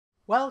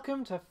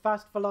Welcome to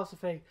Fast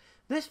Philosophy.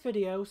 This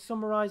video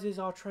summarises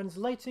our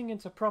Translating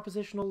into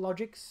Propositional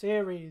Logic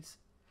series.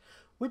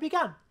 We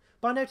began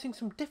by noting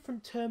some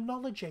different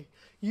terminology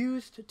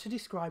used to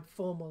describe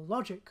formal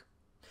logic.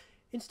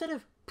 Instead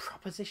of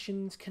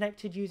propositions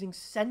connected using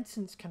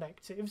sentence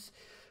connectives,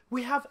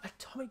 we have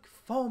atomic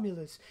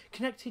formulas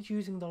connected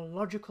using the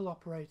logical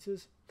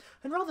operators.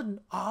 And rather than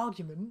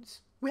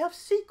arguments, we have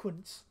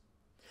sequents.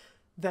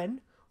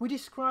 Then, we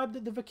described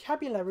that the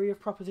vocabulary of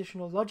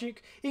propositional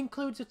logic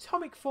includes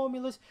atomic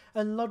formulas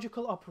and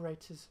logical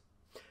operators.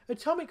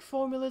 Atomic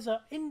formulas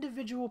are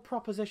individual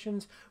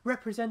propositions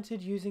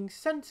represented using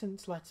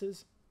sentence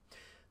letters.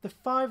 The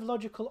 5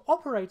 logical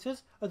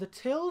operators are the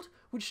tilde,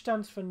 which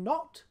stands for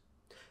not,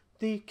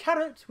 the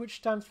caret, which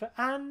stands for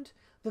and,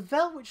 the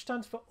vel, which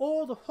stands for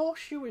or, the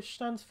horseshoe, which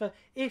stands for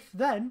if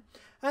then,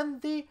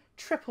 and the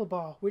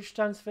triplebar, which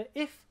stands for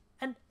if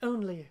and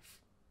only if.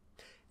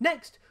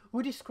 Next,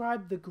 we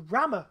describe the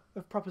grammar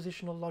of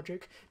propositional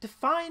logic,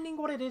 defining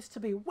what it is to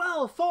be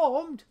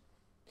well-formed.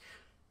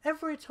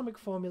 Every atomic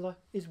formula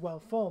is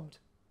well-formed.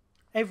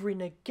 Every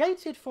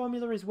negated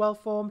formula is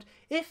well-formed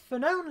if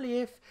and only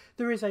if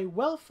there is a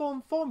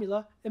well-formed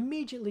formula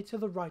immediately to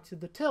the right of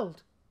the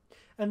tilde.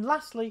 And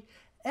lastly,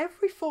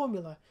 every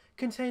formula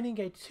containing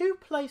a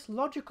two-place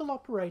logical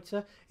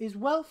operator is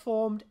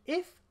well-formed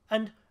if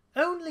and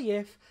only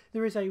if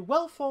there is a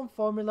well-formed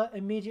formula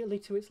immediately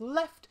to its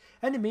left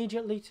and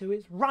immediately to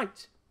its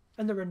right,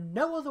 and there are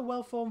no other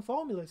well-formed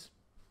formulas.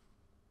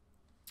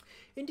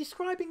 In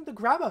describing the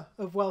grammar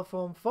of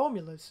well-formed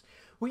formulas,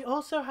 we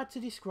also had to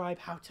describe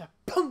how to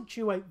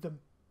punctuate them.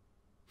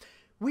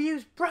 We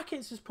use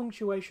brackets as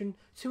punctuation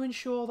to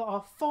ensure that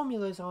our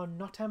formulas are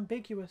not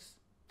ambiguous.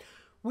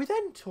 We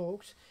then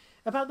talked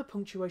about the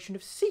punctuation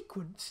of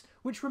sequents,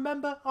 which,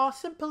 remember, are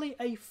simply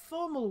a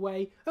formal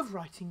way of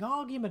writing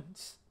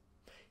arguments.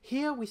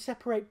 Here we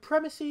separate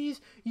premises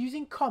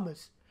using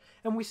commas,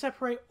 and we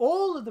separate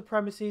all of the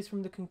premises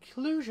from the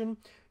conclusion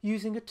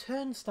using a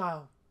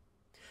turnstile.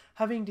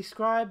 Having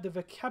described the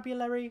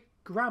vocabulary,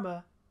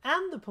 grammar,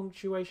 and the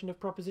punctuation of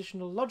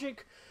propositional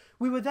logic,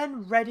 we were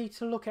then ready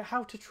to look at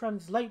how to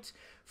translate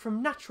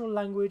from natural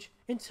language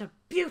into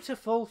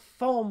beautiful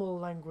formal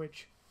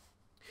language.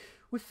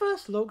 We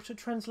first looked at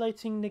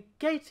translating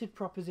negated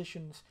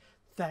propositions,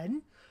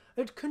 then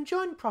at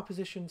conjoined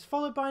propositions,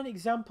 followed by an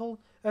example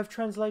of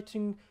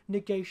translating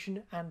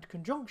negation and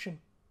conjunction.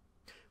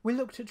 We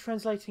looked at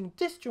translating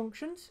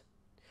disjunctions,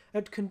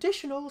 at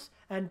conditionals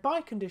and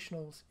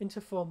biconditionals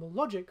into formal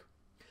logic.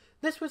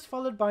 This was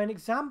followed by an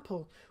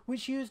example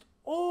which used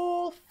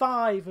all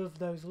 5 of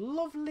those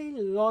lovely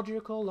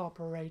logical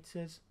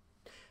operators.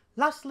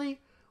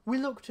 Lastly, we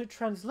looked at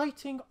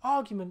translating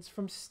arguments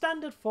from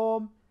standard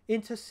form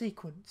into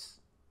sequence.